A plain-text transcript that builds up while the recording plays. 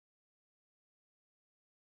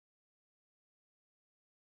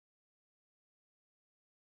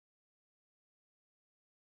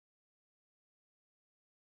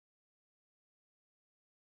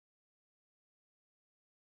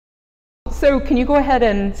So can you go ahead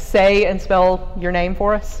and say and spell your name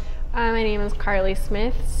for us? My name is Carli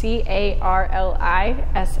Smith, C-A-R-L-I-S-M-I-T-H.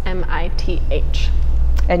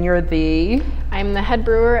 And you're the? I'm the head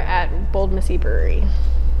brewer at Bold Missy Brewery.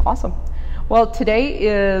 Awesome. Well, today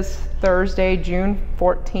is Thursday, June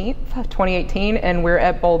 14th, 2018, and we're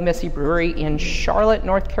at Bold Missy Brewery in Charlotte,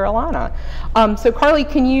 North Carolina. So Carli,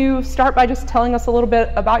 can you start by just telling us a little bit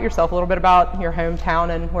about yourself, a little bit about your hometown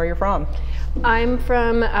and where you're from? I'm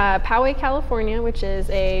from Poway, California, which is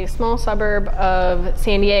a small suburb of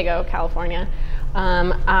San Diego, California.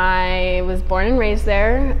 I was born and raised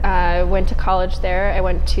there. I went to college there. I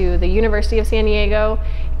went to the University of San Diego,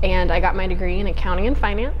 and I got my degree in accounting and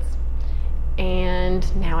finance.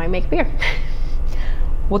 And now I make beer.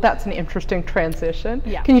 Well, that's an interesting transition.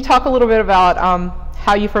 Yeah. Can you talk a little bit about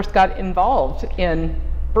how you first got involved in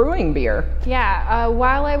brewing beer? Yeah,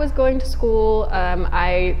 while I was going to school,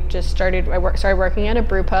 I started working at a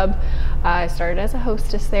brew pub. I started as a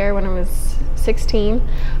hostess there when I was 16,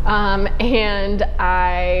 and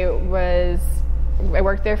I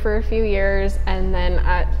worked there for a few years, and then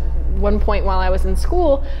at one point while I was in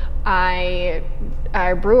school,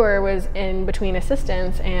 our brewer was in between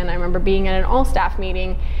assistants, and I remember being at an all-staff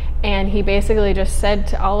meeting, and he basically just said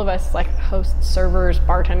to all of us, like hosts, servers,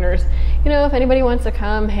 bartenders, if anybody wants to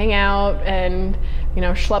come hang out and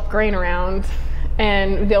schlep grain around.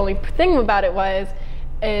 And the only thing about it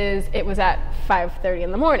is it was at 5:30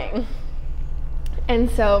 in the morning. And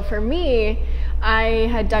so for me, I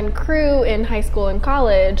had done crew in high school and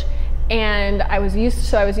college, and I was used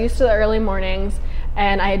to the early mornings,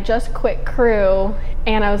 and I had just quit crew,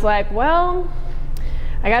 and I was like, well,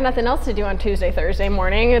 I got nothing else to do on Tuesday, Thursday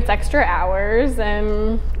morning. It's extra hours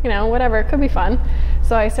and, whatever, it could be fun.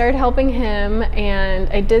 So I started helping him, and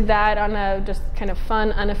I did that on a just kind of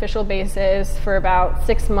fun, unofficial basis for about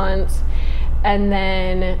 6 months. And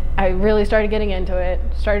then I really started getting into it,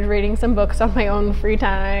 started reading some books on my own free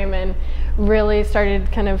time, and really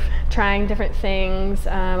started kind of trying different things.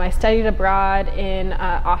 I studied abroad in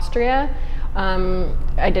Austria.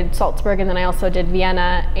 I did Salzburg, and then I also did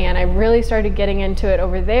Vienna, and I really started getting into it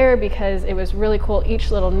over there because it was really cool.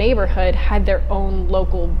 Each little neighborhood had their own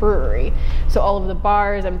local brewery. So all of the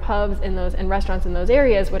bars and pubs and restaurants in those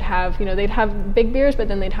areas would have, they'd have big beers, but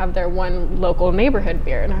then they'd have their one local neighborhood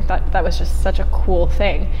beer, and I thought that was just such a cool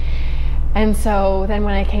thing. And so then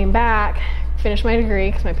when I came back, finished my degree,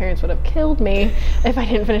 because my parents would have killed me if I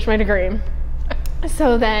didn't finish my degree.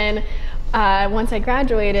 So then once I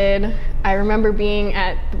graduated, I remember being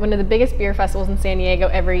at one of the biggest beer festivals in San Diego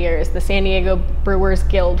every year. Is the San Diego Brewers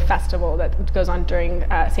Guild Festival that goes on during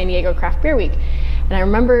San Diego Craft Beer Week. And I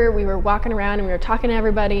remember we were walking around and we were talking to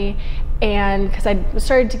everybody, and because I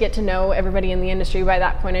started to get to know everybody in the industry by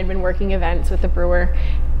that point, I'd been working events with the brewer,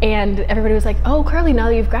 and everybody was like, oh, Carli, now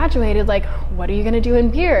that you've graduated, like, what are you going to do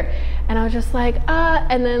in beer? And I was just like,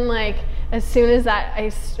 and then like, as soon as that, I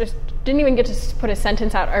just didn't even get to put a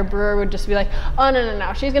sentence out, our brewer would just be like, oh,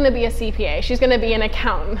 no, she's going to be a CPA. She's going to be an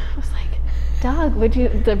accountant. I was like, Doug,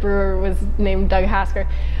 the brewer was named Doug Hasker.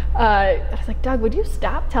 I was like, Doug, would you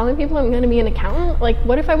stop telling people I'm going to be an accountant? Like,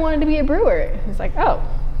 what if I wanted to be a brewer? He's like, oh,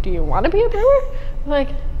 do you want to be a brewer? I'm like,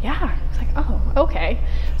 yeah. I was like, oh, okay.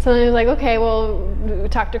 So then he was like, okay, well, we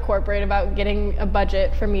talked to corporate about getting a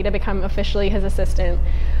budget for me to become officially his assistant.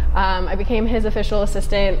 I became his official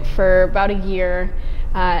assistant for about a year,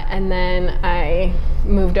 and then I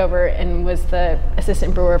moved over and was the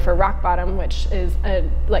assistant brewer for Rock Bottom, which is a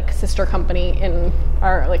sister company in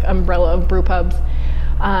our umbrella of brew pubs.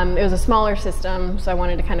 It was a smaller system, so I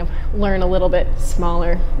wanted to kind of learn a little bit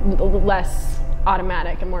smaller, less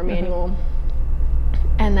automatic and more manual.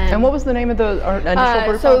 Mm-hmm. And what was the name of the initial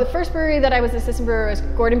brew pub? So the first brewery that I was assistant brewer was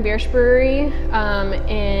Gordon Biersch Brewery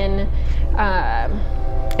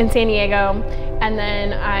in San Diego, and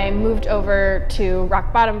then I moved over to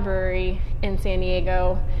Rock Bottom Brewery in San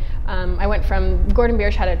Diego. I went from Gordon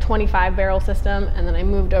Biersch had a 25 barrel system, and then I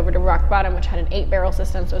moved over to Rock Bottom, which had an 8 barrel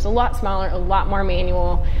system, so it was a lot smaller, a lot more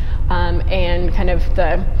manual, and kind of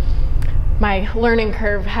my learning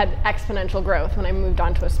curve had exponential growth when I moved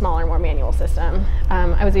on to a smaller, more manual system.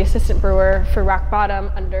 I was the assistant brewer for Rock Bottom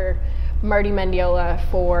under Marty Mendiola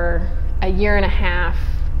for a year and a half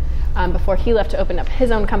before he left to open up his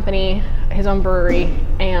own company, his own brewery,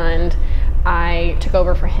 and I took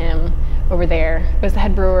over for him over there. I was the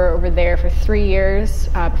head brewer over there for 3 years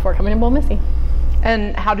before coming to Bold Missy.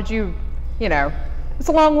 And how did you, it's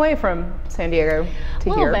a long way from San Diego to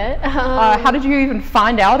here. A little bit. How did you even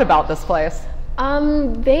find out about this place?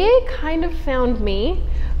 They kind of found me.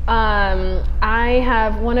 I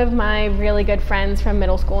have one of my really good friends from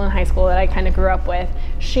middle school and high school that I kind of grew up with.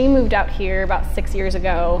 She moved out here about 6 years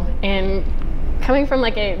ago, and coming from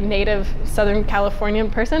like a native Southern Californian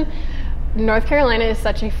person, North Carolina is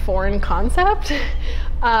such a foreign concept.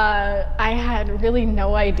 I had really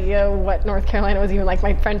no idea what North Carolina was even like.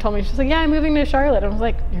 My friend told me, she's like, yeah, I'm moving to Charlotte. I was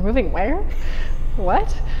like, you're moving where?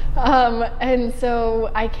 What? And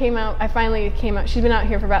so I finally came out. She's been out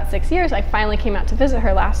here for about 6 years. I finally came out to visit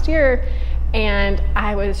her last year, and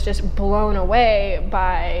I was just blown away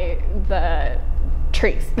by the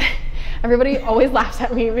trees. Everybody always laughs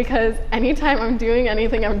at me because anytime I'm doing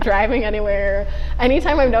anything, I'm driving anywhere,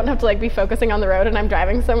 anytime I don't have to like be focusing on the road and I'm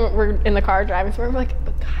driving somewhere, we're in the car driving somewhere, we're like,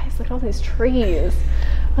 but guys, look at all these trees.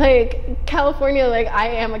 Like California, like I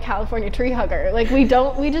am a California tree hugger. Like we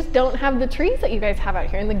just don't have the trees that you guys have out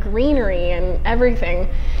here and the greenery and everything.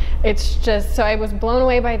 It's just, so I was blown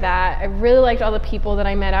away by that. I really liked all the people that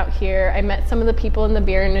I met out here. I met some of the people in the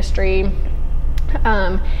beer industry.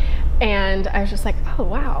 And I was just like, oh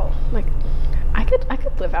wow, like I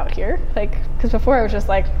could live out here, like, because before I was just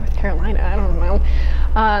like, North Carolina, I don't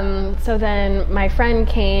know. So then my friend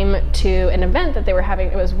came to an event that they were having.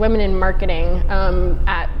 It was Women in Marketing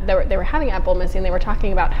they were having at Bull Missy, and they were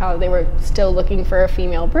talking about how they were still looking for a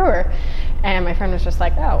female brewer. And my friend was just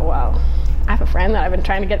like, oh well, I have a friend that I've been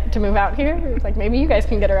trying to get to move out here. It was like, maybe you guys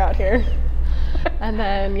can get her out here. And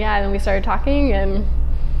then then we started talking, and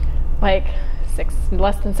like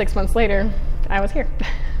less than 6 months later, I was here.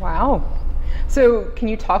 Wow. So can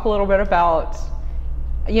you talk a little bit about,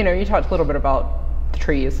 you talked a little bit about the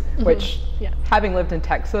trees, which having lived in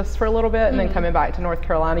Texas for a little bit and then coming back to North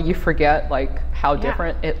Carolina, you forget like how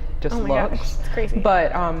different it just looks. Gosh, it's crazy.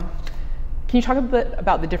 But can you talk a bit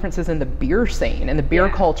about the differences in the beer scene and the beer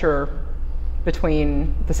culture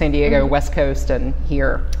between the San Diego West Coast and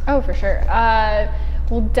here? Oh, for sure.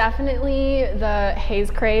 Well, definitely the haze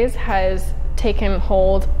craze has taken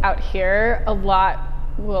hold out here a lot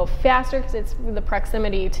faster because it's the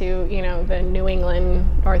proximity to the New England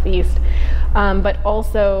Northeast, but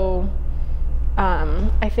also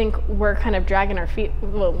I think we're kind of dragging our feet.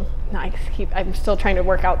 Well, no, I'm still trying to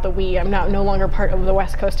work out the we. I'm no longer part of the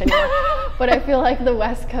West Coast anymore. But I feel like the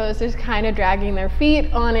West Coast is kind of dragging their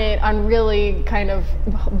feet on really kind of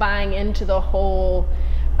buying into the whole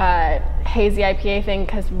hazy IPA thing,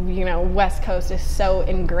 because West Coast is so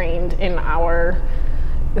ingrained in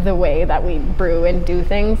the way that we brew and do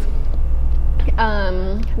things.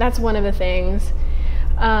 That's one of the things.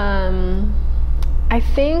 I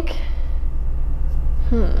think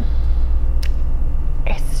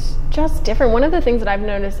it's just different. One of the things that I've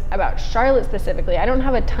noticed about Charlotte specifically, I don't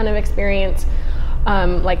have a ton of experience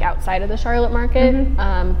like outside of the Charlotte market,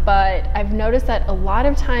 but I've noticed that a lot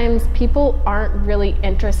of times people aren't really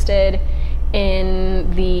interested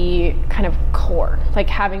in the kind of core, like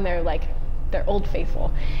having their old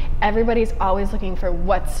faithful. Everybody's always looking for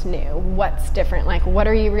what's new, what's different, like what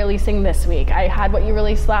are you releasing this week? I had what you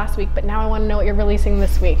released last week, but now I want to know what you're releasing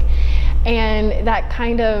this week. And that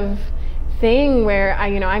kind of thing where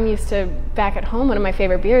I'm used to, back at home, one of my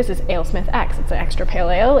favorite beers is Ale Smith X. It's an extra pale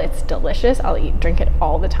ale. It's delicious. I'll drink it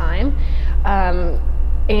all the time.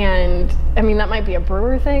 And I mean, that might be a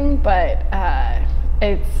brewer thing, but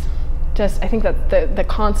it's just, I think that the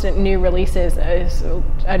constant new releases is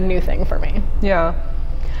a new thing for me. Yeah.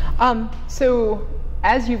 So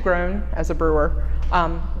as you've grown as a brewer,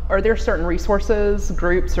 are there certain resources,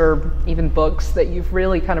 groups, or even books that you've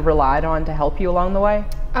really kind of relied on to help you along the way?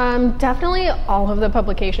 Definitely all of the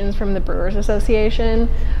publications from the Brewers Association,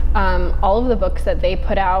 all of the books that they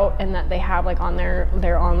put out and that they have like on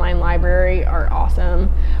their online library are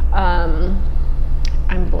awesome.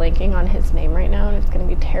 I'm blanking on his name right now and it's going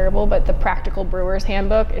to be terrible, but the Practical Brewer's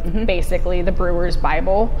Handbook, it's basically the Brewer's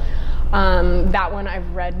Bible. That one I've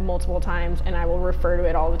read multiple times and I will refer to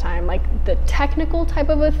it all the time. Like the technical type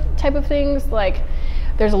of things, like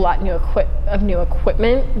there's a lot of new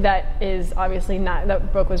equipment that is obviously not,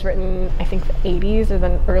 that book was written I think the 80s or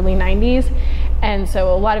the early 90s, and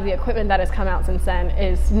so a lot of the equipment that has come out since then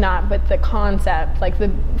is not, but the concept, like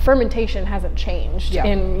the fermentation hasn't changed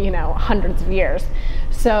in hundreds of years,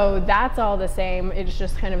 so that's all the same. It's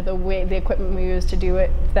just kind of the way the equipment we use to do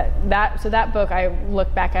it, so that book I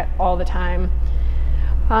look back at all the time.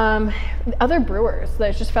 Other brewers,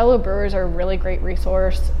 there's just fellow brewers are a really great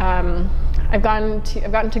resource. I've gotten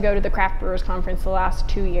to go to the Craft Brewers Conference the last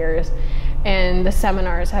 2 years, and the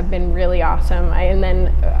seminars have been really awesome. And then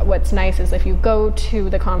what's nice is if you go to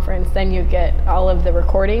the conference, then you get all of the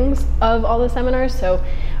recordings of all the seminars. So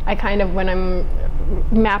I kind of, when I'm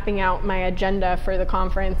mapping out my agenda for the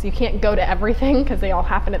conference. You can't go to everything because they all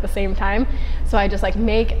happen at the same time. So I just like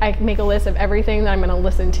make a list of everything that I'm going to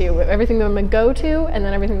listen to, everything that I'm going to go to, and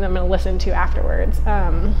then everything that I'm going to listen to afterwards.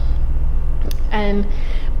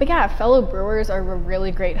 But yeah, fellow brewers are a really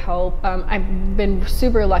great help. I've been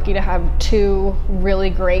super lucky to have 2 really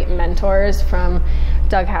great mentors from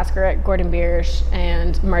Doug Hasker at Gordon Biersch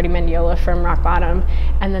and Marty Mendiola from Rock Bottom,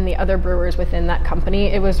 and then the other brewers within that company.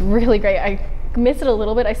 It was really great. I miss it a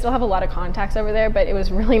little bit. I still have a lot of contacts over there, but it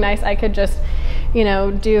was really nice. I could just, you know,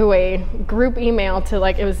 do a group email to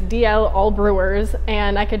like, it was DL all brewers,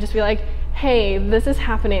 and I could just be like, hey, this is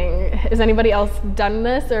happening. Has anybody else done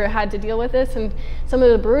this or had to deal with this? And some of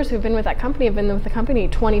the brewers who've been with that company have been with the company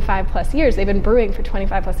 25 plus years. They've been brewing for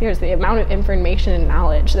 25 plus years. The amount of information and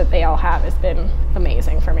knowledge that they all have has been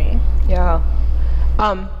amazing for me. Yeah.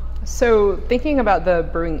 So thinking about the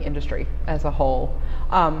brewing industry as a whole,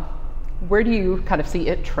 where do you kind of see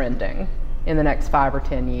it trending in the next 5 or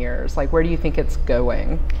 10 years? Like, where do you think it's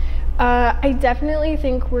going? I definitely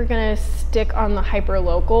think we're going to stick on the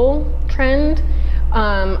hyper-local trend.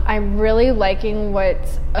 I'm really liking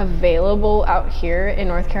what's available out here in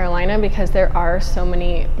North Carolina because there are so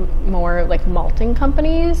many more like malting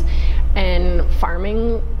companies and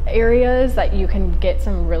farming areas that you can get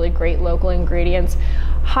some really great local ingredients.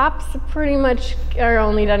 Hops pretty much are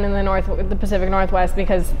only done in the Pacific Northwest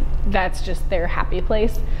because that's just their happy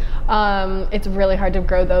place. It's really hard to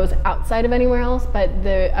grow those outside of anywhere else, but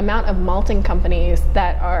the amount of malting companies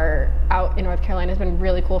that are out in North Carolina has been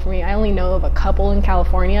really cool for me. I only know of a couple in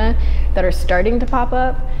California that are starting to pop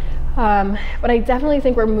up, but I definitely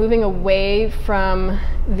think we're moving away from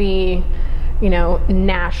the, you know,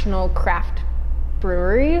 national craft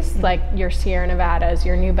breweries like your Sierra Nevadas,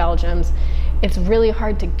 your New Belgiums. It's really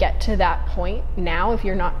hard to get to that point now if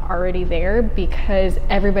you're not already there because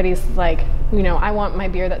everybody's like, you know, I want my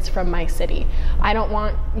beer that's from my city. I don't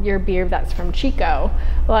want your beer that's from Chico.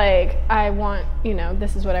 Like, I want, you know,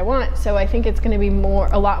 this is what I want. So I think it's going to be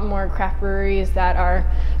a lot more craft breweries that are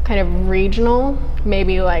kind of regional,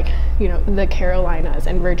 maybe like, you know, the Carolinas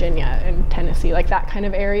and Virginia and Tennessee, like that kind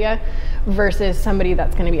of area versus somebody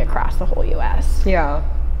that's going to be across the whole U.S. Yeah.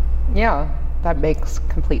 Yeah. That makes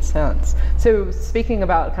complete sense. So speaking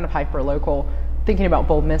about kind of hyper-local, thinking about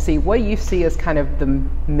Bold Missy, what do you see as kind of the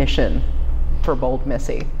mission for Bold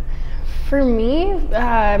Missy? For me,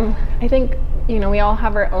 I think, you know, we all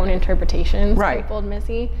have our own interpretations right. of Bold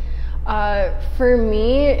Missy. For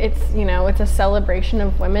me, it's, you know, it's a celebration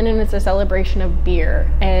of women and it's a celebration of beer.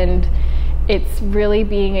 And it's really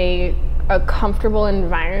being a comfortable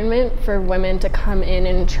environment for women to come in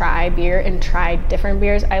and try beer and try different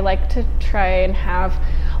beers. I like to try and have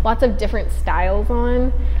lots of different styles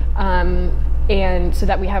on, and so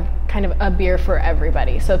that we have kind of a beer for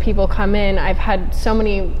everybody. So people come in, I've had so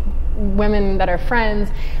many women that are friends,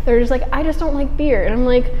 they're just like, I just don't like beer. And I'm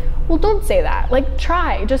like, well, don't say that. Like,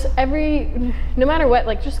 try. Just no matter what,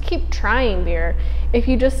 like, just keep trying beer. If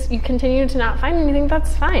you continue to not find anything,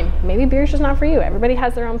 that's fine. Maybe beer's just not for you. Everybody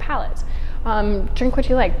has their own palates. Drink what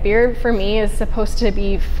you like. Beer for me is supposed to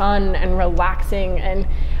be fun and relaxing, and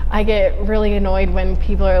I get really annoyed when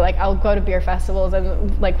people are like, I'll go to beer festivals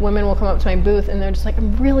and like women will come up to my booth and they're just like,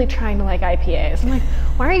 I'm really trying to like IPAs. I'm like,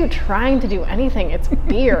 why are you trying to do anything? It's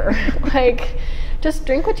beer. Like, just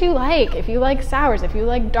drink what you like. If you like sours, if you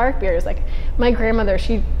like dark beers. Like, my grandmother,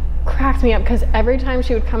 she cracked me up because every time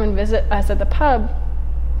she would come and visit us at the pub,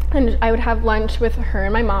 and I would have lunch with her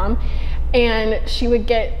and my mom, and she would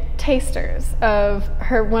get tasters of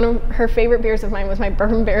one of her favorite beers of mine was my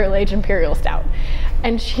bourbon barrel aged imperial stout.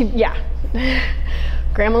 And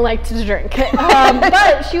grandma liked to drink.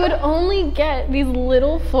 But she would only get these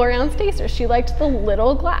little 4-ounce tasters. She liked the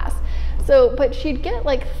little glass. So, but she'd get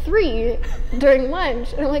like 3 during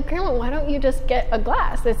lunch. And I'm like, Grandma, why don't you just get a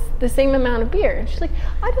glass? It's the same amount of beer. And she's like,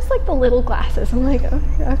 I just like the little glasses. I'm like,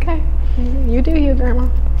 okay, you do you, Grandma.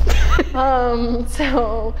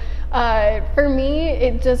 For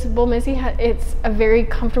me, Bold Missy, it's a very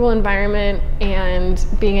comfortable environment, and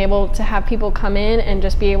being able to have people come in and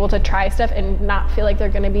just be able to try stuff and not feel like they're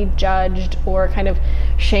going to be judged or kind of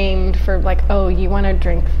shamed for like, oh, you want to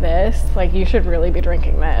drink this? Like, you should really be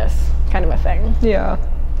drinking this, kind of a thing. Yeah.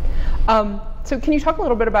 So can you talk a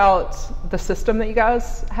little bit about the system that you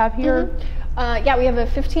guys have here? Mm-hmm. Yeah, we have a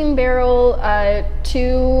 15-barrel,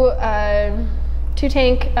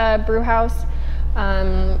 two-tank brew house,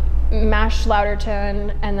 mashed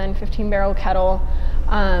Lauderton, and then 15-barrel kettle,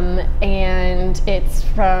 and it's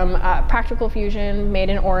from Practical Fusion, made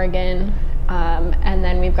in Oregon, and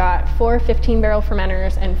then we've got 4 15-barrel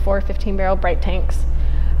fermenters and 4 15-barrel bright tanks.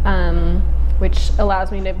 which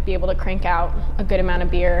allows me to be able to crank out a good amount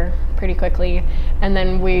of beer pretty quickly. And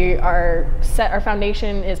then our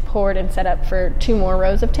foundation is poured and set up for 2 more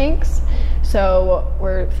rows of tanks. So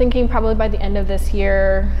we're thinking probably by the end of this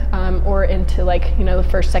year, or into like, the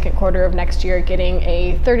first, second quarter of next year, getting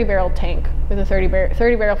a 30 barrel tank with a 30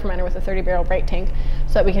 barrel fermenter with a 30 barrel bright tank,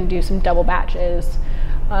 so that we can do some double batches,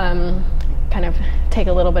 kind of take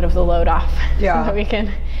a little bit of the load off. Yeah. So that we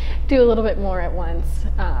can do a little bit more at once.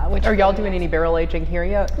 Are y'all doing any barrel aging here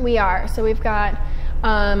yet? We are. So we've got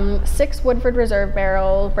 6 Woodford Reserve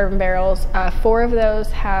bourbon barrels. 4 of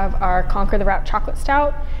those have our Conquer the Route Chocolate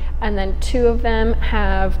Stout, and then 2 of them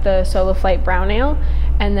have the Solo Flight Brown Ale.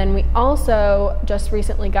 And then we also just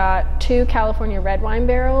recently got 2 California red wine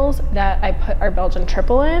barrels that I put our Belgian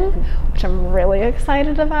triple in, which I'm really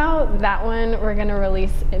excited about. That one we're going to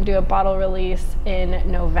release and do a bottle release in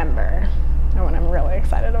November. That one I'm really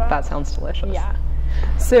excited about. That sounds delicious. Yeah.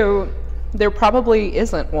 So there probably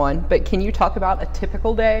isn't one, but can you talk about a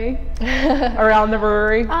typical day around the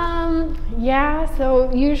brewery? Yeah,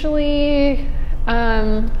 so usually,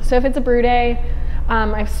 so if it's a brew day,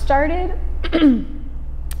 I've started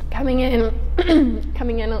coming in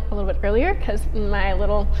a little bit earlier, because my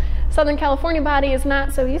little Southern California body is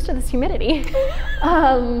not so used to this humidity,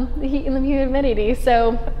 the heat and the humidity.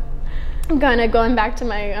 So I'm kind of going back to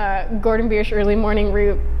my Gordon Biersch early morning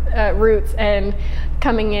roots and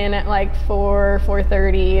coming in at like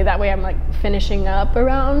 4:30. That way I'm like finishing up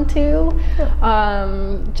around 2,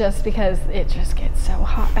 just because it just gets so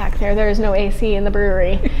hot back there. There is no AC in the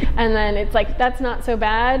brewery. And then it's like, that's not so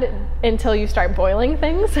bad until you start boiling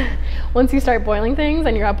things. Once you start boiling things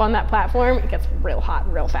and you're up on that platform, it gets real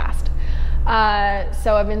hot real fast.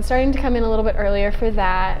 So I've been starting to come in a little bit earlier for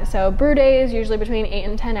that. So brew day is usually between 8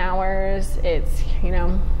 and 10 hours. It's,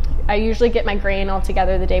 I usually get my grain all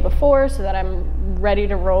together the day before so that I'm ready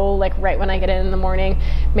to roll like right when I get in the morning.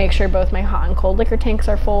 Make sure both my hot and cold liquor tanks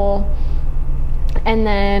are full. And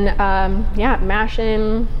then, mash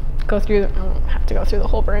in, I don't have to go through the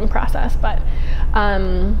whole brewing process, but,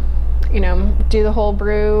 do the whole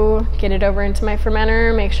brew, get it over into my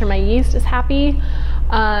fermenter, make sure my yeast is happy.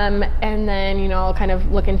 And then, I'll kind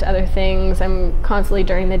of look into other things. I'm constantly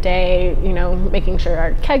during the day, making sure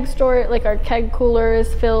our keg cooler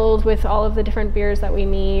is filled with all of the different beers that we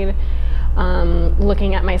need.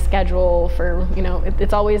 Looking at my schedule for,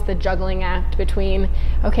 it's always the juggling act between,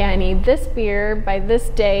 okay, I need this beer by this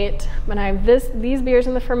date, but I have these beers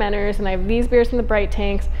in the fermenters, and I have these beers in the bright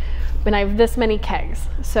tanks, and I have this many kegs.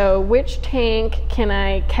 So which tank can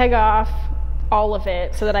I keg off all of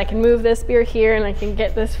it so that I can move this beer here and I can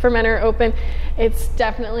get this fermenter open? It's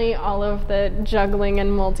definitely all of the juggling and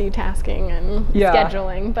multitasking and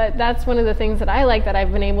scheduling, but that's one of the things that I like that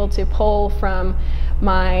I've been able to pull from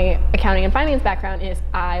my accounting and finance background is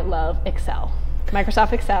I love Excel.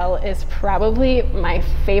 Microsoft Excel is probably my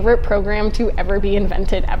favorite program to ever be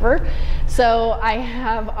invented ever. So I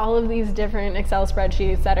have all of these different Excel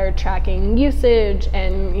spreadsheets that are tracking usage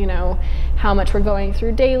and, how much we're going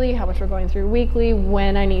through daily, how much we're going through weekly,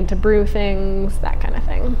 when I need to brew things, that kind of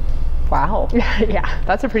thing. Wow. Yeah.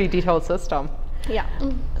 That's a pretty detailed system. Yeah.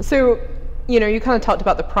 So, you kind of talked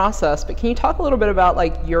about the process, but can you talk a little bit about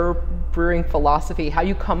like your brewing philosophy, how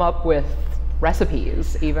you come up with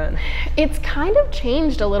recipes even? It's kind of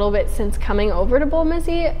changed a little bit since coming over to Bold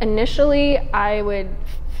Missy. Initially, I would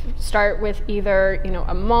start with either,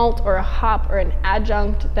 a malt or a hop or an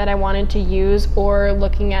adjunct that I wanted to use, or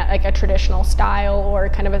looking at like a traditional style or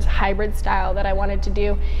kind of a hybrid style that I wanted to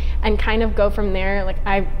do, and kind of go from there. Like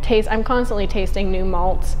I'm constantly tasting new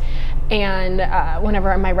malts, and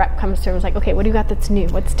whenever my rep comes to, I was like, okay, what do you got that's new?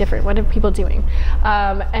 What's different? What are people doing?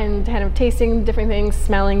 And kind of tasting different things,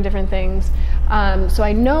 smelling different things. So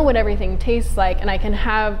I know what everything tastes like, and I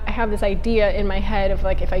have this idea in my head of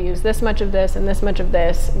like, if I use this much of this and this much of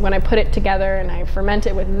this, when I put it together and I ferment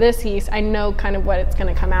it with this yeast, I know kind of what it's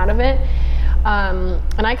going to come out of it.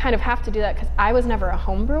 And I kind of have to do that because I was never a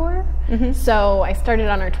home brewer. Mm-hmm. So I started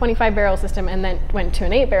on our 25 barrel system and then went to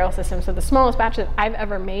an 8 barrel system. So the smallest batch that I've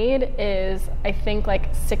ever made is, I think,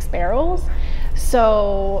 like 6 barrels.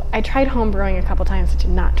 So I tried home brewing a couple times. It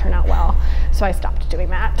did not turn out well. So I stopped doing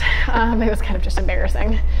that. It was kind of just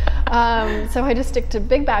embarrassing. So I just stick to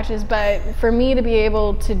big batches. But for me to be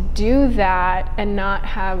able to do that and not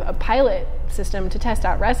have a pilot system to test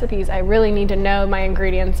out recipes, I really need to know my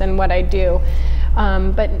ingredients and what I do.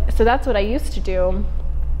 So that's what I used to do,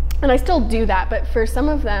 and I still do that. But for some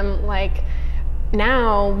of them, like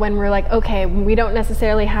now, when we're like, okay, we don't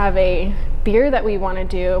necessarily have a beer that we want to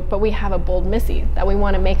do, but we have a Bold Missy that we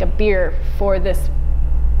want to make a beer for this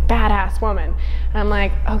badass woman, and I'm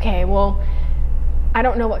like, okay, well, I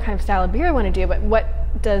don't know what kind of style of beer I want to do, but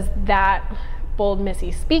what does that Bold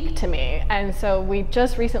Missy speak to me? And so we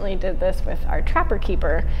just recently did this with our Trapper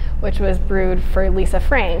Keeper, which was brewed for Lisa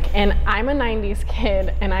Frank. And I'm a 90s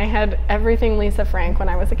kid, and I had everything Lisa Frank when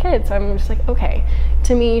I was a kid. So I'm just like, okay,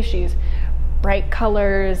 to me, she's bright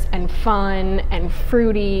colors and fun and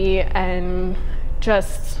fruity and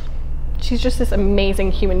she's just this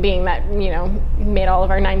amazing human being that, made all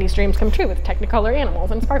of our 90s dreams come true with Technicolor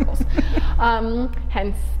animals and sparkles.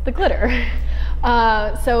 Hence the glitter.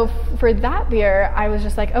 So for that beer, I was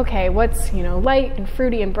just like, okay, what's, light and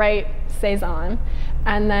fruity and bright Saison?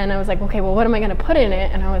 And then I was like, okay, well, what am I going to put in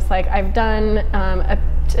it? And I was like, I've done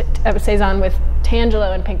a Saison with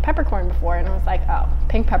Tangelo and pink peppercorn before. And I was like, oh,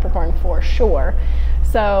 pink peppercorn for sure.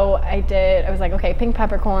 So I was like, okay, pink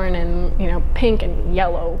peppercorn and, pink and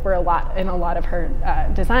yellow were in a lot of her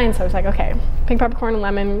designs. So I was like, okay, pink peppercorn and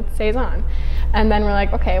lemon Saison. And then we're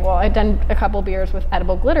like, okay, well, I'd done a couple beers with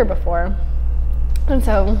edible glitter before. And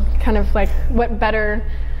so kind of like, what better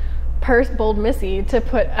Bold Missy to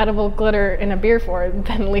put edible glitter in a beer for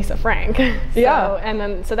than Lisa Frank.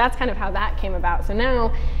 So that's kind of how that came about. So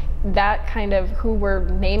now that kind of who we're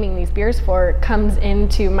naming these beers for comes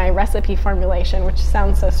into my recipe formulation, which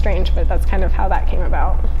sounds so strange, but that's kind of how that came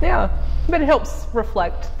about. Yeah, but it helps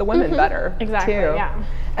reflect the women better. Exactly, too. Yeah.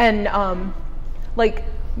 And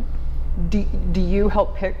do you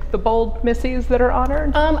help pick the Bold Missies that are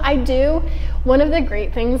honored? I do. One of the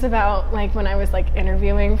great things about when I was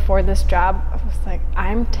interviewing for this job, I was like,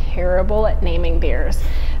 I'm terrible at naming beers.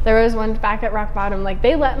 There was one back at Rock Bottom,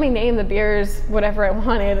 they let me name the beers whatever I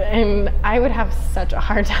wanted, and I would have such a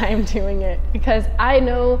hard time doing it because I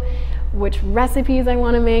know which recipes I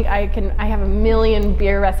want to make. I have a million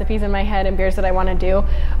beer recipes in my head and beers that I want to do,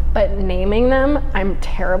 but naming them I'm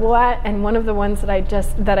terrible at. And one of the ones that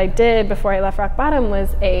I did before I left Rock Bottom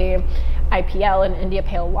was a IPL, an India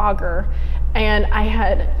Pale Lager, and I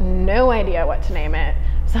had no idea what to name it.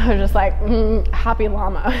 So I was just like, Hoppy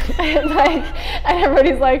Llama. and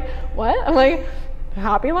everybody's like, what? I'm like,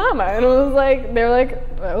 Hoppy Llama. And it was they're like,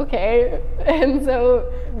 okay. And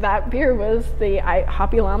so that beer was the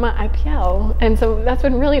Hoppy Llama IPL. And so that's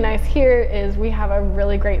been really nice here is we have a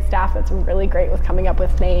really great staff that's really great with coming up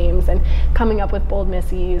with names and coming up with Bold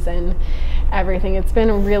Missies and everything. It's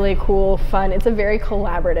been really cool, fun. It's a very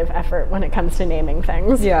collaborative effort when it comes to naming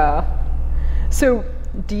things. Yeah. So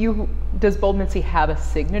does Bold Missy have a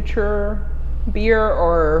signature beer,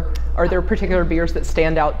 or are there particular beers that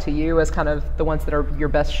stand out to you as kind of the ones that are your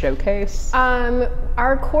best showcase?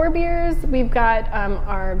 Our core beers, we've got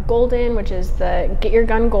our Golden, which is the Get Your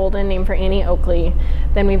Gun Golden, named for Annie Oakley.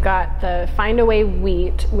 Then we've got the Find a Way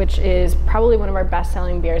Wheat, which is probably one of our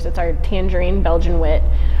best-selling beers. It's our Tangerine Belgian Wit.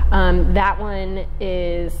 That one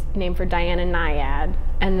is named for Diana Nyad.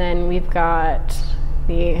 And then we've got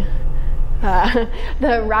the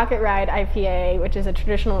Rocket Ride IPA, which is a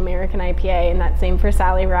traditional American IPA, and that's named for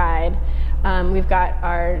Sally Ride. We've got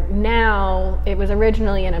it was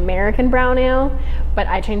originally an American brown ale, but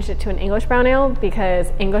I changed it to an English brown ale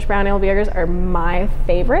because English brown ale beers are my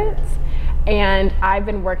favorites. And I've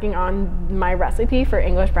been working on my recipe for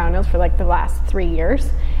English brown ales for the last 3 years.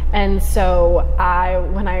 And so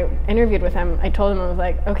when I interviewed with him, I told him, I was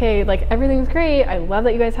like, okay, everything's great. I love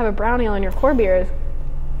that you guys have a brown ale in your core beers.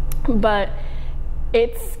 But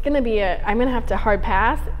it's going to be I'm going to have to hard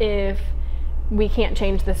pass if we can't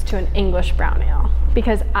change this to an English brown ale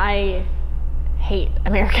because I hate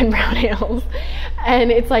American brown ales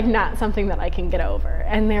and it's not something that I can get over.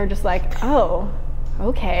 And they're just like, oh,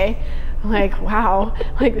 okay. I'm like, wow,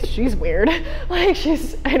 she's weird. I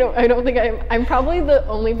don't think I'm probably the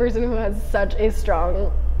only person who has such a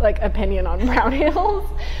strong opinion on brown ales.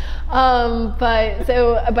 But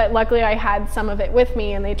luckily I had some of it with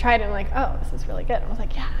me and they tried it and oh, this is really good. I was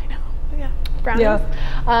like, yeah, I know. Yeah, brown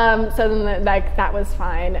ales. So then that was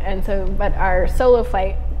fine. And so, but our Solo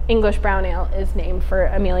Flight English brown ale is named for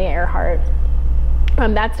Amelia Earhart.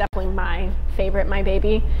 That's definitely my favorite, my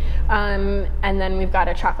baby. And then we've got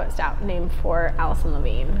a chocolate stout named for Allison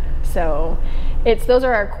Levine. So those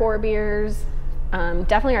are our core beers.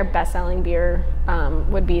 Definitely our best-selling beer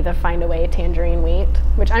would be the Find a Way Tangerine Wheat,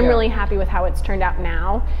 which I'm really happy with how it's turned out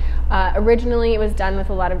now. Originally, it was done with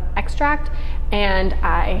a lot of extract, and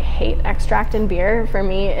I hate extract in beer. For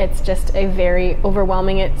me, it's just a very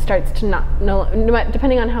overwhelming. It starts to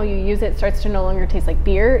depending on how you use it, starts to no longer taste like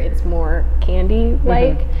beer. It's more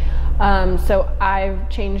candy-like. Mm-hmm. So I've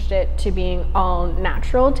changed it to being all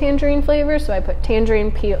natural tangerine flavor. So I put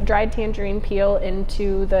dried tangerine peel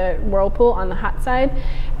into the whirlpool on the hot side,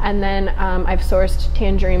 and then I've sourced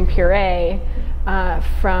tangerine puree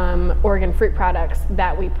from Oregon fruit products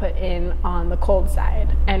that we put in on the cold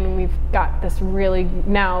side. And we've got this really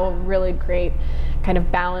great kind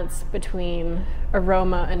of balance between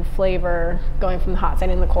aroma and flavor going from the hot side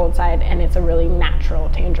and the cold side, and it's a really natural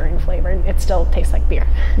tangerine flavor. It still tastes like beer.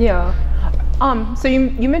 Yeah. So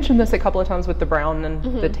you mentioned this a couple of times with the brown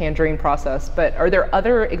and the tangerine process, but are there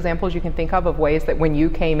other examples you can think of ways that when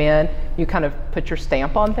you came in, you kind of put your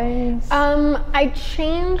stamp on things? I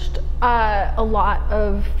changed a lot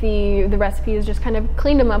of the recipes, just kind of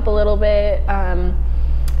cleaned them up a little bit.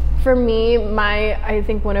 For me, I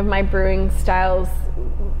think one of my brewing styles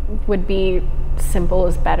would be simple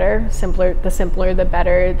is better. The simpler the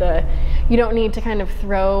better. You don't need to kind of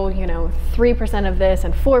throw 3% of this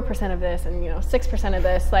and 4% of this and 6% of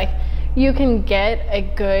this. Like, you can get a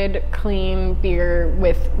good clean beer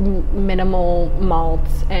with minimal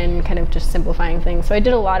malts and kind of just simplifying things. So I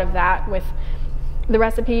did a lot of that with the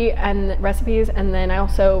recipes, and then I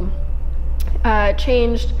also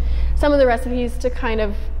changed some of the recipes to kind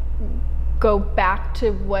of go back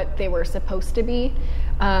to what they were supposed to be.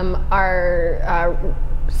 Our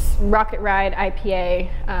Rocket Ride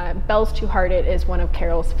IPA, Bell's Two Hearted, is one of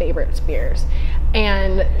Carol's favorite beers,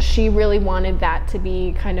 and she really wanted that to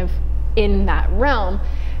be kind of in that realm,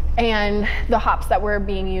 and the hops that were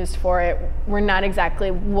being used for it were not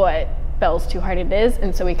exactly what Bell's Two Hearted is,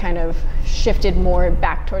 and so we kind of shifted more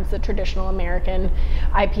back towards the traditional American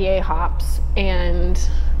IPA hops and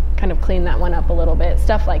kind of cleaned that one up a little bit,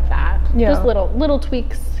 stuff like that. Yeah. Just little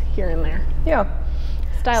tweaks here and there. Yeah.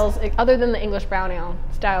 Styles, other than the English brown ale,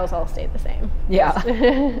 styles all stayed the same. Yeah.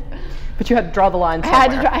 But you had to draw the line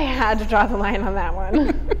somewhere. I had to draw the line on that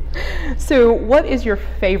one. So what is your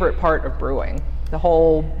favorite part of brewing? The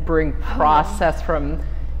whole brewing process from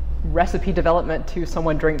recipe development to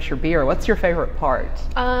someone drinks your beer. What's your favorite part?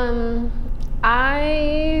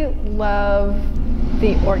 I love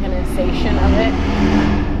the organization of it.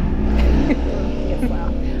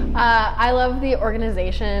 I love the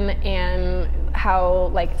organization and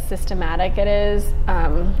how systematic it is.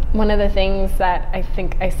 One of the things that I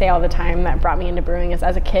think I say all the time that brought me into brewing is,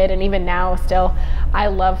 as a kid and even now still, I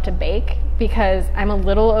love to bake because I'm a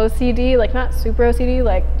little OCD, not super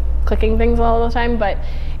OCD, clicking things all the time, but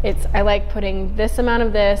I like putting this amount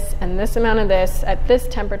of this and this amount of this at this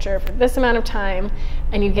temperature for this amount of time,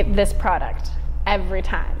 and you get this product every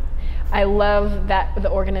time. I love the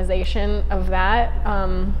organization of that.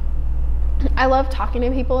 I love talking to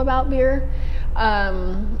people about beer.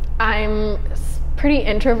 I'm pretty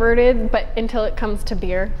introverted, but until it comes to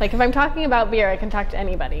beer. If I'm talking about beer, I can talk to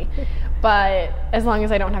anybody, but as long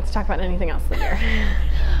as I don't have to talk about anything else than beer.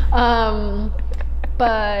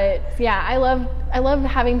 But yeah, I love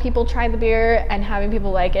having people try the beer and having people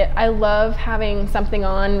like it. I love having something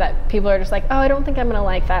on that people are just like, oh, I don't think I'm gonna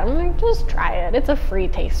like that. I'm like, just try it. It's a free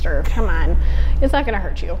taster. Come on, it's not gonna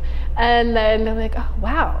hurt you. And then they're like, oh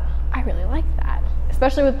wow, I really like that.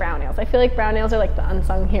 Especially with brown ales. I feel like brown ales are the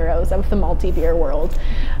unsung heroes of the malty beer world,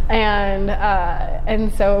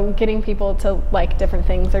 and so getting people to like different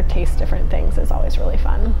things or taste different things is always really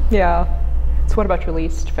fun. Yeah. So what about your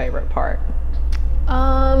least favorite part?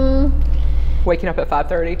 Waking up at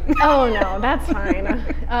 5:30. Oh no, that's fine.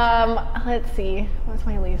 Let's see. What's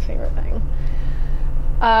my least favorite thing?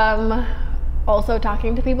 Also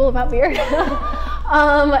talking to people about beer.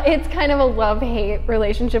 It's kind of a love-hate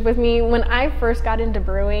relationship with me. When I first got into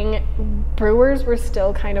brewing, brewers were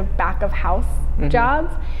still kind of back of house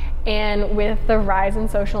jobs. And with the rise in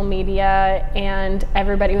social media and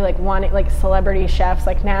everybody who wanted celebrity chefs,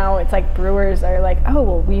 now it's brewers are oh,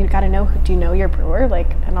 well, we got to know, do you know your brewer?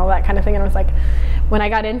 And all that kind of thing. And I was when I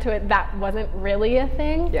got into it, that wasn't really a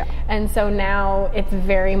thing. Yeah. And so now it's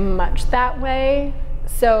very much that way.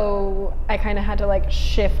 So I kind of had to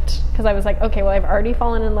shift, because I was okay, well, I've already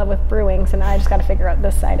fallen in love with brewing, so now I just got to figure out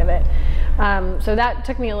this side of it. So that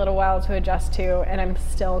took me a little while to adjust to, and I'm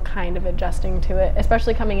still kind of adjusting to it,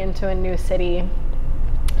 especially coming into a new city.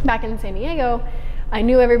 Back in San Diego, I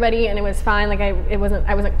knew everybody and it was fine. I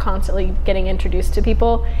wasn't constantly getting introduced to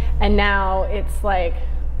people, and now it's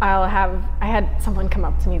I had someone come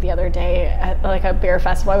up to me the other day at a beer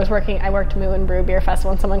festival. I worked Moo and Brew Beer Festival,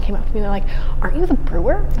 and someone came up to me and they're like, aren't you the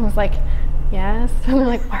brewer? I was like, yes. And they're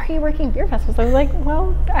like, why are you working beer festivals? I was like,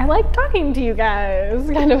 well, I like talking to you guys,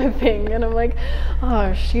 kind of a thing. And I'm like,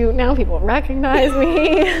 oh shoot, now people recognize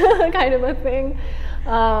me, kind of a thing.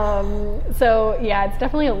 So yeah, it's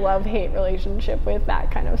definitely a love-hate relationship with that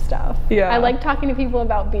kind of stuff. Yeah. I like talking to people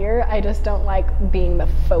about beer. I just don't like being the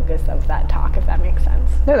focus of that talk, if that makes sense.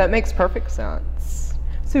 No, that makes perfect sense.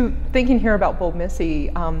 So thinking here about Bold Missy,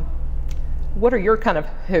 what are your kind of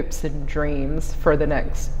hopes and dreams for the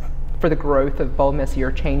next for the growth of Bold Missy,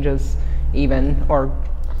 or changes even, or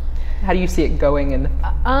how do you see it going in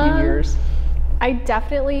a few years? I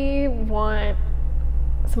definitely want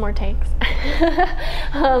some more tanks.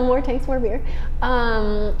 More tanks, more beer.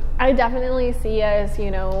 I definitely see us,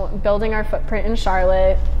 building our footprint in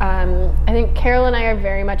Charlotte. I think Carol and I are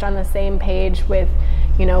very much on the same page with,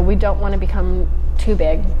 we don't want to become too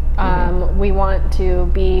big. We want to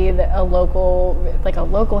be a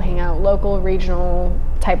local hangout, local regional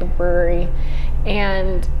type of brewery.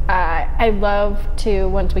 And I'd love to,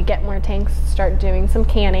 once we get more tanks, start doing some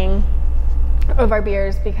canning of our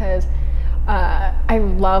beers, because I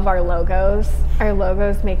love our logos. Our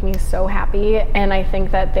logos make me so happy, and I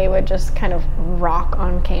think that they would just kind of rock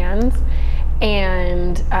on cans.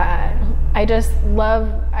 And I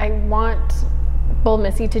want Bold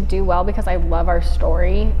Missy to do well, because I love our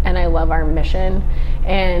story and I love our mission.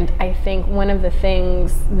 And I think one of the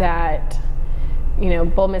things that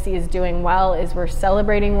Bold Missy is doing well is we're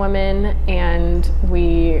celebrating women, and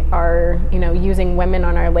we are, using women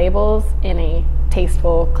on our labels in a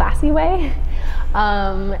tasteful, classy way.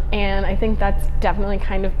 And I think that's definitely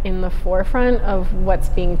kind of in the forefront of what's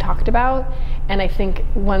being talked about. And I think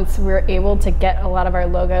once we're able to get a lot of our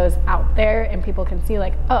logos out there and people can see,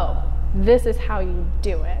 like, oh, this is how you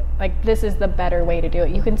do it. Like, this is the better way to do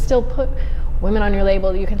it. You can still put women on your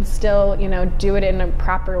label. You can still, do it in a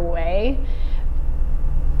proper way.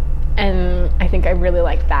 And I think I really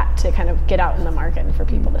like that, to kind of get out in the market and for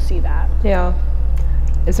people to see that. Yeah.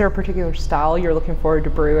 Is there a particular style you're looking forward to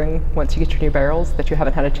brewing once you get your new barrels that you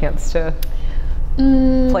haven't had a chance to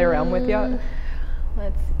play around with yet?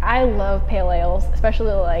 I love pale ales,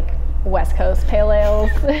 especially like West Coast pale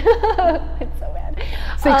ales. It's so bad.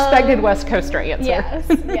 It's the expected West Coaster answer.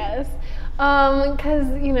 Yes. Because,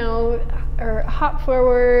 or hop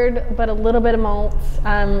forward, but a little bit of malts.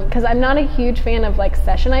 Because I'm not a huge fan of like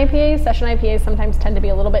session IPAs. Session IPAs sometimes tend to be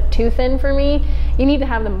a little bit too thin for me. You need to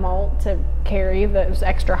have the malt to carry those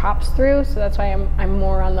extra hops through. So that's why I'm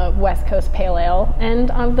more on the West Coast pale ale end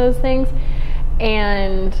of those things.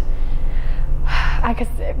 And I guess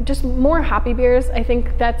just more hoppy beers. I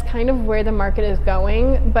think that's kind of where the market is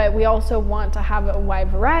going, but we also want to have a wide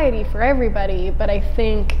variety for everybody. But I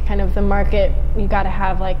think kind of the market, you got to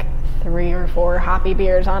have like 3 or 4 hoppy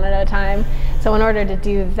beers on at a time. So in order to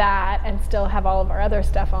do that and still have all of our other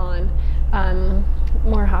stuff on,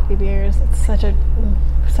 more hoppy beers. It's such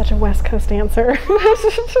a West Coast answer.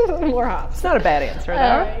 More hops. It's not a bad answer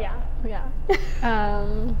though.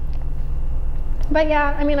 Yeah. But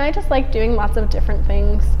yeah, I mean, I just like doing lots of different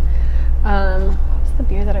things. What was the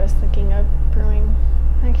beer that I was thinking of brewing?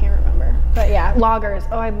 I can't remember. But yeah, lagers.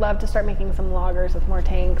 Oh, I'd love to start making some lagers with more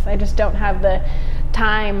tanks. I just don't have the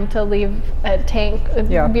time to leave a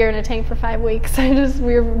beer in a tank for 5 weeks.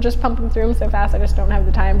 We're just pumping through them so fast. I just don't have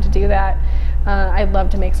the time to do that. I'd love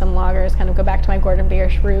to make some lagers, kind of go back to my Gordon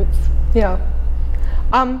Biersch roots. Yeah.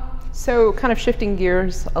 So kind of shifting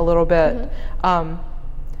gears a little bit,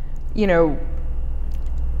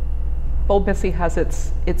 Bold Missy has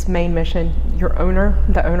its main mission.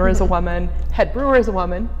 The owner is a woman, head brewer is a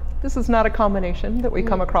woman. This is not a combination that we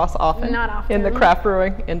come across often, in the craft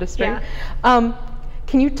brewing industry. Yeah.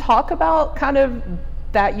 Can you talk about kind of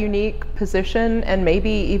that unique position and maybe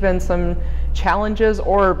even some challenges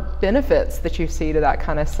or benefits that you see to that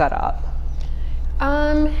kind of setup?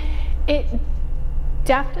 It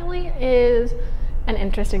definitely is an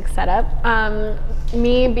interesting setup.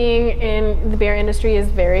 Me being in the beer industry is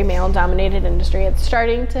very male-dominated industry. It's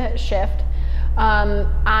starting to shift.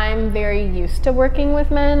 I'm very used to working with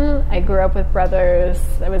men. I grew up with brothers.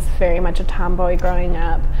 I was very much a tomboy growing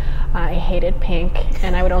up. I hated pink,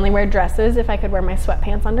 and I would only wear dresses if I could wear my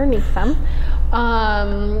sweatpants underneath them.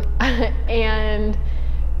 And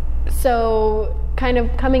so kind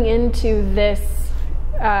of coming into this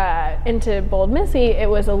into Bold Missy, it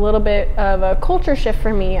was a little bit of a culture shift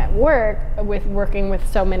for me at work, with working with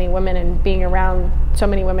so many women and being around so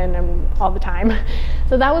many women all the time.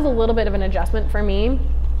 So that was a little bit of an adjustment for me,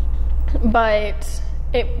 but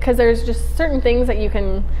because there's just certain things that you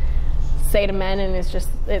can say to men, and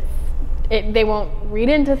they won't read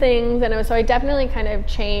into things, and so I definitely kind of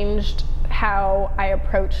changed how I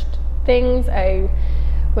approached things.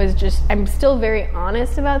 I'm still very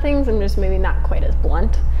honest about things. I'm just maybe not quite as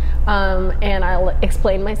blunt. And I'll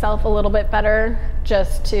explain myself a little bit better,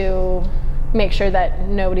 just to make sure that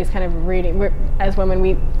nobody's kind of reading. As women,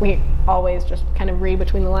 we always just kind of read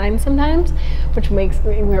between the lines sometimes, which makes,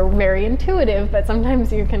 we're very intuitive, but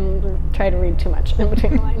sometimes you can try to read too much in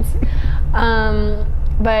between the lines.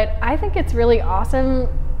 But I think it's really awesome.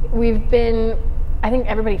 We've been I think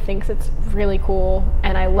everybody thinks it's really cool,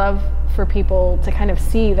 and I love for people to kind of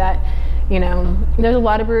see that, you know, there's a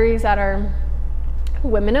lot of breweries that are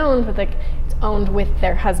women owned, but like it's owned with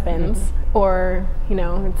their husbands, or, you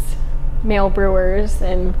know, it's male brewers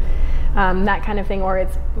and that kind of thing, or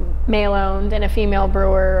it's male owned and a female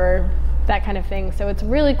brewer, or that kind of thing. So it's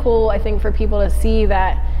really cool, I think, for people to see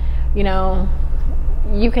that, you know,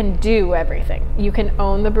 you can do everything. You can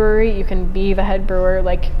own the brewery, you can be the head brewer,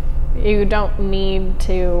 like you don't need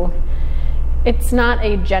to, it's not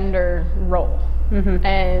a gender role.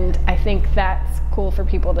 And I think that's cool for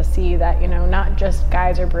people to see that, you know, not just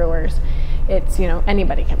guys are brewers, it's, you know,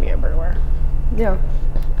 anybody can be a brewer. Yeah.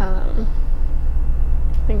 I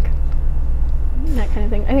think that kind of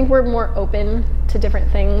thing. I think we're more open to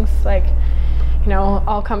different things. Like, you know,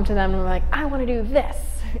 I'll come to them and I'm like, I want to do this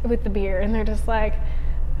with the beer, and they're just like,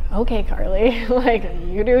 okay, Carly, like,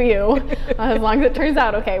 you do you. As long as it turns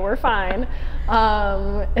out okay, we're fine.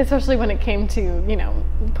 Especially when it came to, you know,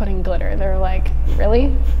 putting glitter. They're like,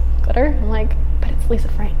 really? Glitter? I'm like, but it's Lisa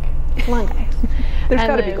Frank. Come on, guys. There's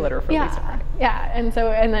got to be glitter for Lisa Frank. Yeah, and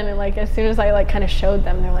then like as soon as I like kind of showed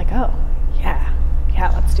them, they're like, oh, yeah,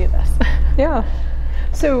 let's do this. Yeah.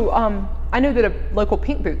 So I know that a local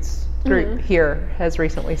Pink Boots group here has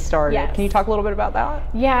recently started. Yes. Can you talk a little bit about that?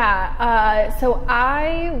 Yeah. So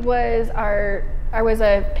I was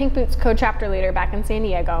a Pink Boots co-chapter leader back in San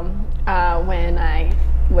Diego when I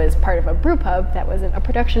was part of a brew pub that was a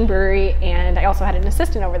production brewery, and I also had an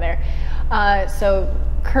assistant over there. So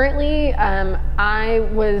currently, I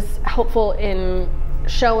was helpful in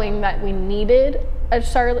showing that we needed a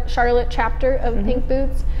Charlotte chapter of Pink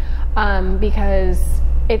Boots, because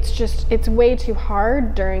it's way too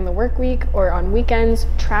hard during the work week or on weekends,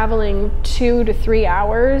 traveling 2 to 3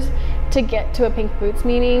 hours to get to a Pink Boots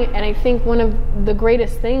meeting. And I think one of the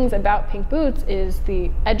greatest things about Pink Boots is the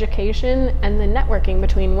education and the networking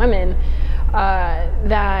between women.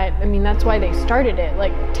 That's why they started it.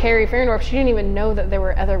 Like Terry Fairendorf, she didn't even know that there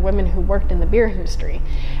were other women who worked in the beer industry.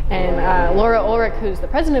 And Laura Ulrich, who's the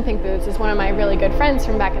president of Pink Boots, is one of my really good friends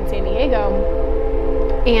from back in San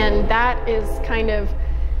Diego. And that is kind of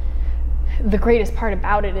the greatest part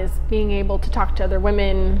about it, is being able to talk to other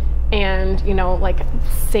women and, you know, like,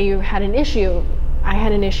 say you had an issue. I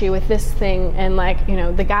had an issue with this thing, and like, you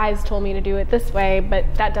know, the guys told me to do it this way, but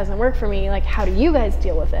that doesn't work for me. Like, how do you guys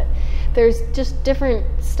deal with it? There's just different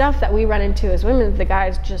stuff that we run into as women that the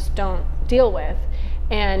guys just don't deal with.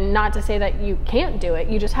 And not to say that you can't do it,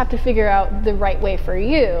 you just have to figure out the right way for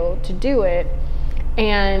you to do it.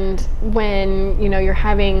 And when, you know, you're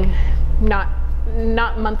having not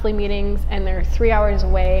monthly meetings and they're 3 hours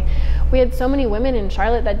away, we had so many women in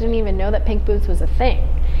Charlotte that didn't even know that Pink Boots was a thing.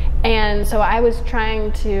 And so I was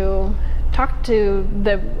trying to talk to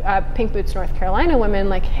the Pink Boots North Carolina women,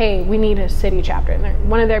 like, hey, we need a city chapter. And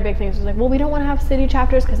one of their big things was like, well, we don't want to have city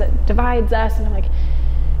chapters because it divides us. And I'm like,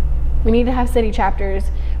 we need to have city chapters.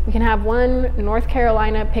 We can have one North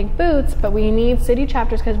Carolina Pink Boots, but we need city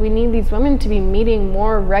chapters because we need these women to be meeting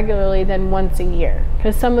more regularly than once a year.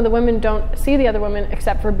 Because some of the women don't see the other women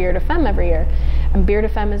except for Beer to Femme every year. And Beer to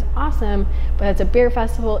Femme is awesome, but it's a beer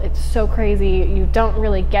festival. It's so crazy. You don't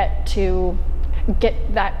really get to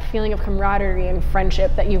get that feeling of camaraderie and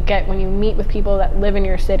friendship that you get when you meet with people that live in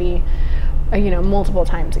your city, you know, multiple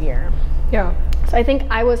times a year. Yeah. So I think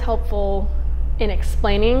I was helpful in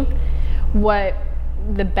explaining what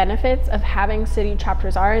the benefits of having city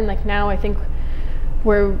chapters are. And like now I think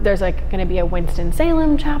there's like going to be a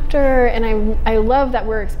Winston-Salem chapter, and I love that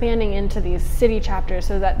we're expanding into these city chapters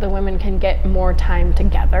so that the women can get more time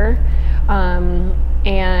together.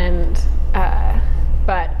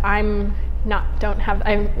 But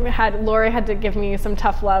Lori had to give me some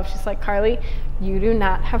tough love. She's like, Carly, you do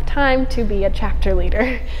not have time to be a chapter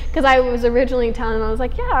leader. Because I was originally telling them, I was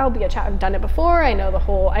like, yeah, I'll be a chapter. I've done it before. I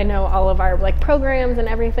know all of our like programs and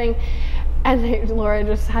everything. And Laura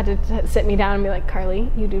just had to sit me down and be like, Carly,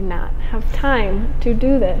 you do not have time to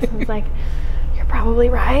do this. I was like, you're probably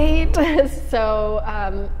right. So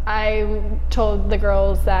I told the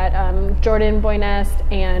girls that Jordan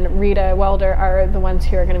Boynest and Rita Welder are the ones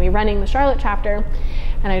who are going to be running the Charlotte chapter.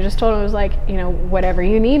 And I just told them, I was like, you know, whatever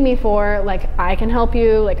you need me for, like, I can help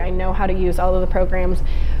you. Like, I know how to use all of the programs.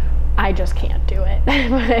 I just can't do it.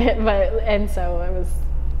 And so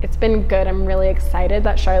it's been good. I'm really excited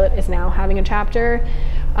that Charlotte is now having a chapter.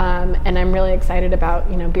 And I'm really excited about,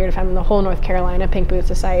 you know, Beer to Femme and the whole North Carolina Pink Boots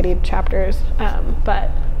Society chapters.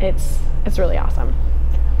 But it's really awesome.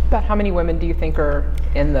 About how many women do you think are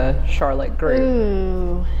in the Charlotte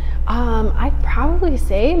group? I'd probably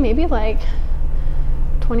say maybe like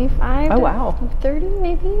 25 to 30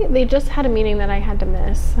 maybe. They just had a meeting that I had to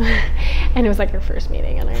miss. And it was like our first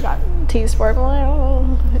meeting, and I got teased for it. I'm like,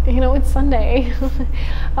 oh, it's Sunday.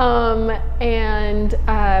 But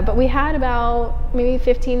we had about maybe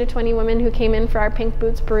 15 to 20 women who came in for our Pink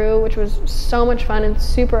Boots brew, which was so much fun and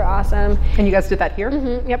super awesome. And you guys did that here?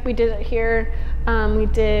 Mm-hmm. Yep, we did it here. We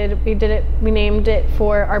did it. We named it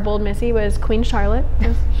for our bold Missy was Queen Charlotte.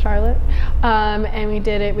 And we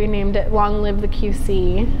did it. We named it Long Live the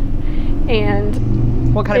QC.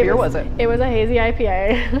 And what kind of beer was it? It was a hazy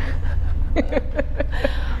IPA.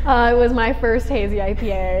 It was my first hazy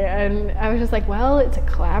IPA, and I was just like, well, it's a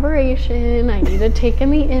collaboration. I need to take in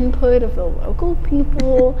the input of the local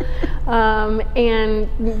people. And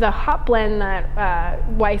the hop blend that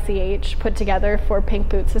YCH put together for Pink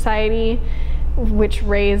Boots Society, which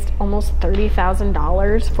raised almost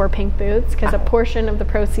 $30,000 for Pink Boots, because a portion of the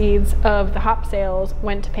proceeds of the hop sales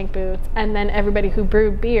went to Pink Boots, and then everybody who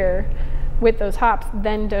brewed beer with those hops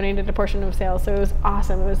then donated a portion of sales. So it was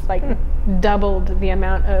awesome. It was like doubled the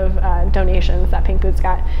amount of donations that Pink Boots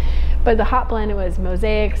got. But the hop blend, it was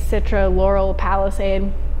Mosaic, Citra, Laurel,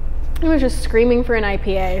 Palisade. It was just screaming for an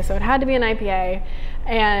IPA, so it had to be an IPA.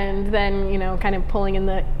 And then, kind of pulling in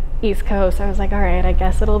the East Coast, I was like, all right, I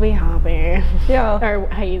guess it'll be hoppy. Yeah. Or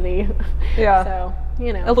hazy. Yeah. So,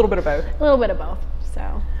 a little bit of both. A little bit of both.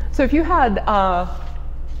 So if you had a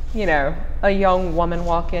young woman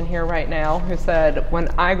walk in here right now who said, when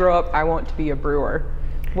I grow up, I want to be a brewer,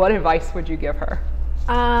 what advice would you give her?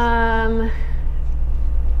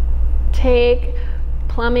 Take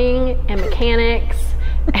plumbing and mechanics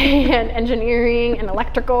and engineering and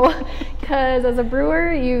electrical, because as a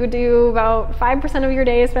brewer you do about 5% of your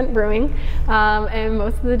day is spent brewing, and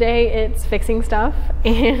most of the day it's fixing stuff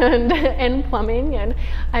and plumbing, and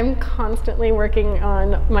I'm constantly working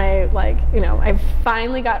on my I've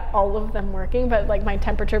finally got all of them working, but my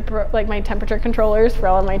temperature controllers for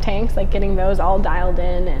all of my tanks, getting those all dialed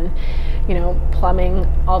in, and plumbing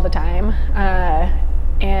all the time,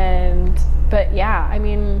 but yeah, I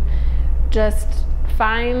mean, just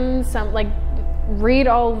find some, read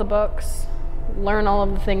all the books, learn all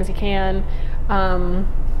of the things you can.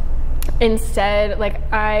 Instead,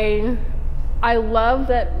 I love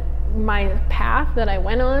that my path that I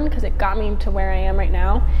went on, because it got me to where I am right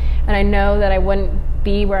now, and I know that I wouldn't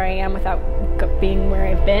be where I am without being where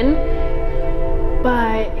I've been.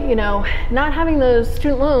 But not having those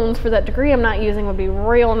student loans for that degree I'm not using would be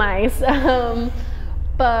real nice.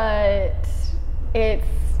 But it's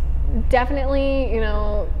definitely,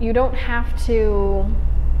 you don't have to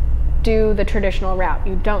do the traditional route.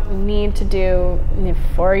 You don't need to do a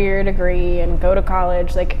 4-year degree and go to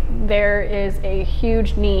college. There is a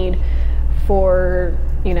huge need for,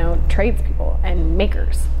 tradespeople and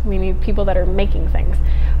makers. We need people that are making things.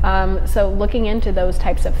 So looking into those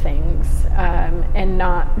types of things, and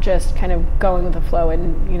not just kind of going with the flow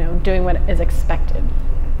and, doing what is expected.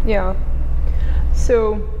 Yeah.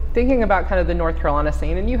 So thinking about kind of the North Carolina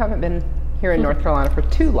scene, and you haven't been here in North Carolina for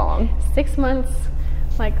too long. 6 months,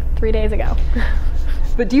 3 days ago.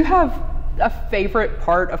 But do you have a favorite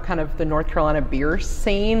part of kind of the North Carolina beer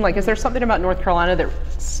scene? Is there something about North Carolina that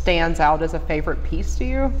stands out as a favorite piece to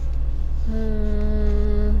you?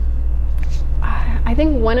 I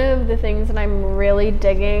think one of the things that I'm really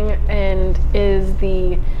digging and is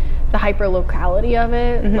the hyper locality of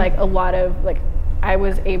it. Mm-hmm. A lot of I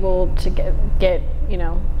was able to get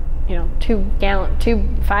 2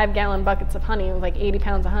 5-gallon buckets of honey, 80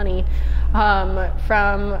 pounds of honey,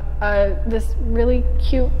 from this really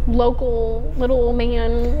cute local little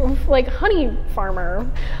man, honey farmer.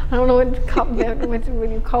 I don't know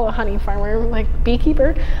what you call a honey farmer,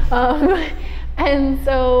 beekeeper. And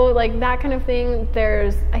so that kind of thing,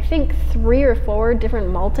 there's I think 3 or 4 different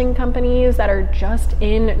malting companies that are just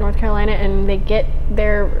in North Carolina, and they get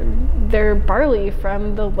their barley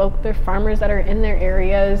from their farmers that are in their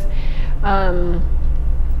areas.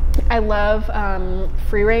 I love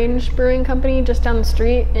Free Range Brewing Company just down the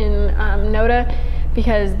street in Noda,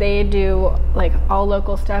 because they do all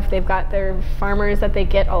local stuff. They've got their farmers that they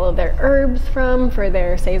get all of their herbs from for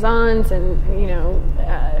their saisons, and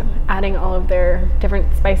adding all of their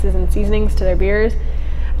different spices and seasonings to their beers.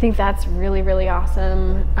 I think that's really, really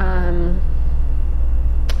awesome. I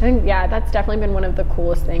think that's definitely been one of the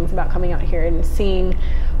coolest things about coming out here and seeing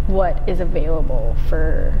what is available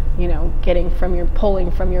for pulling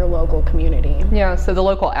from your local community. Yeah, so the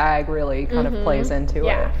local ag really kind of plays into it.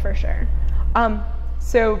 Yeah, for sure.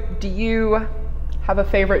 So do you have a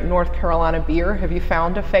favorite North Carolina beer? Have you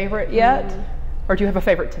found a favorite yet? Or do you have a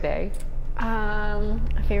favorite today? A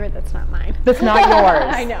favorite that's not mine. That's not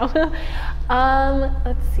yours. I know.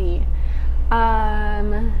 Let's see.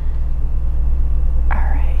 All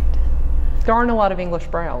right. There aren't a lot of English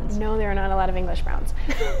browns. No, there are not a lot of English browns.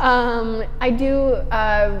 I do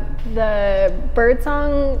the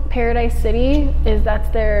Birdsong Paradise City. That's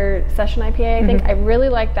their session IPA. I think I really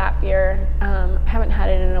like that beer. I haven't had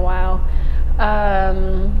it in a while.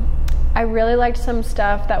 I really liked some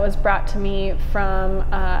stuff that was brought to me from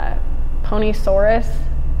Ponysaurus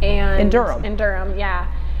and in Durham. In Durham,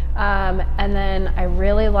 yeah. And then I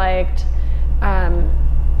really liked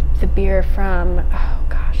the beer from, oh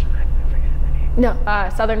gosh, I'm forgetting the name. No,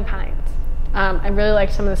 Southern Pines. I really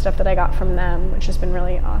liked some of the stuff that I got from them, which has been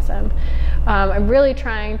really awesome. I'm really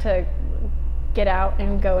trying to get out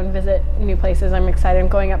and go and visit new places. I'm excited. I'm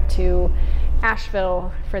going up to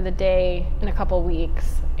Asheville for the day in a couple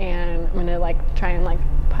weeks, and I'm gonna like try and like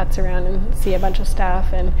putz around and see a bunch of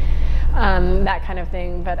stuff and that kind of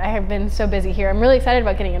thing. But I have been so busy here. I'm really excited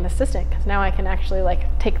about getting an assistant because now I can actually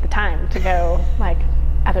like take the time to go like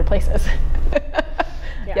other places.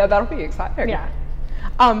 Yeah, that'll be exciting. Yeah.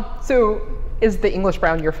 So is the English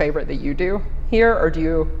brown your favorite that you do here, or do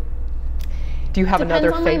you have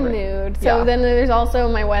another favorite? Depends on my mood. So then there's also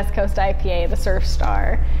my West Coast IPA, the Surf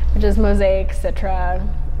Star, which is Mosaic, Citra,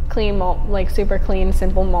 clean malt, like super clean,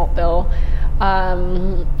 simple malt bill.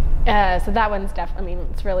 So that one's definitely, I mean,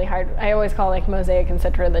 it's really hard. I always call like Mosaic and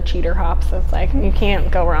Citra the cheater hops. So it's like, you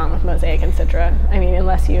can't go wrong with Mosaic and Citra. I mean,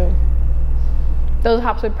 unless those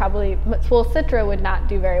hops would probably, well, Citra would not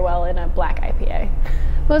do very well in a black IPA.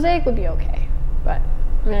 Mosaic would be okay, but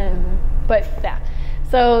yeah.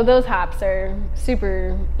 So those hops are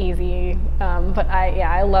super easy, but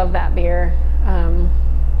I love that beer.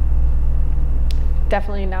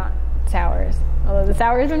 Definitely not sours, although the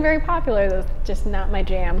sour has been very popular. That's just not my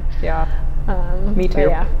jam. Yeah, me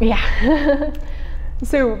too. Yeah.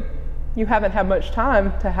 So you haven't had much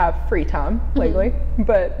time to have free time lately,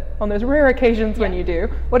 but on those rare occasions when you do,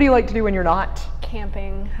 what do you like to do when you're not?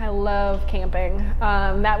 Camping. I love camping.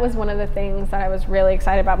 That was one of the things that I was really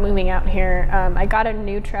excited about moving out here. I got a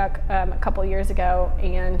new truck a couple years ago,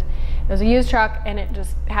 and it was a used truck, and it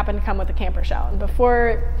just happened to come with a camper shell. And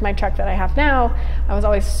before my truck that I have now, I was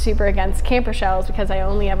always super against camper shells because I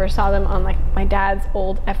only ever saw them on like my dad's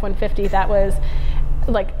old F-150 that was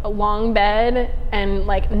like a long bed and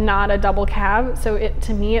like not a double cab. So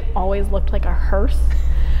to me it always looked like a hearse,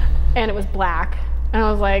 and it was black. And I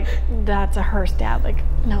was like, that's a hearse, Dad. Like,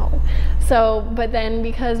 no. So, but then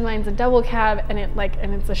because mine's a double cab and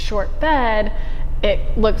it's a short bed,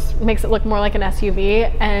 it makes it look more like an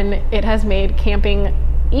SUV, and it has made camping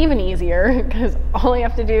even easier because all I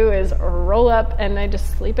have to do is roll up and I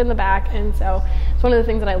just sleep in the back. And so it's one of the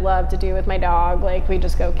things that I love to do with my dog. Like, we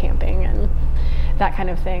just go camping and that kind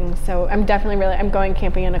of thing. So I'm going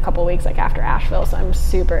camping in a couple weeks, like after Asheville. So I'm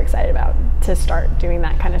super excited to start doing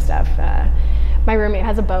that kind of stuff. My roommate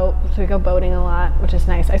has a boat, so we go boating a lot, which is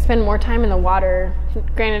nice. I spend more time in the water.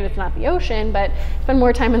 Granted, it's not the ocean, but I spend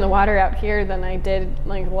more time in the water out here than I did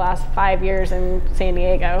like the last 5 years in San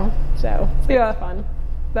Diego. So it's fun.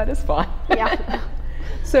 That is fun. Yeah.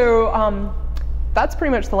 So that's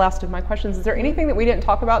pretty much the last of my questions. Is there anything that we didn't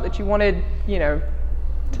talk about that you wanted, to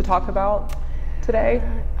talk about today?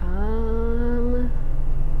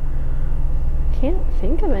 Can't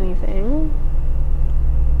think of anything.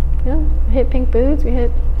 Yeah, we hit pink boots, we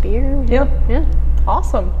hit beer. Yeah.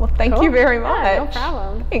 Awesome. Well, thank you very much. Yeah, no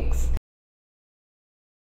problem. Thanks.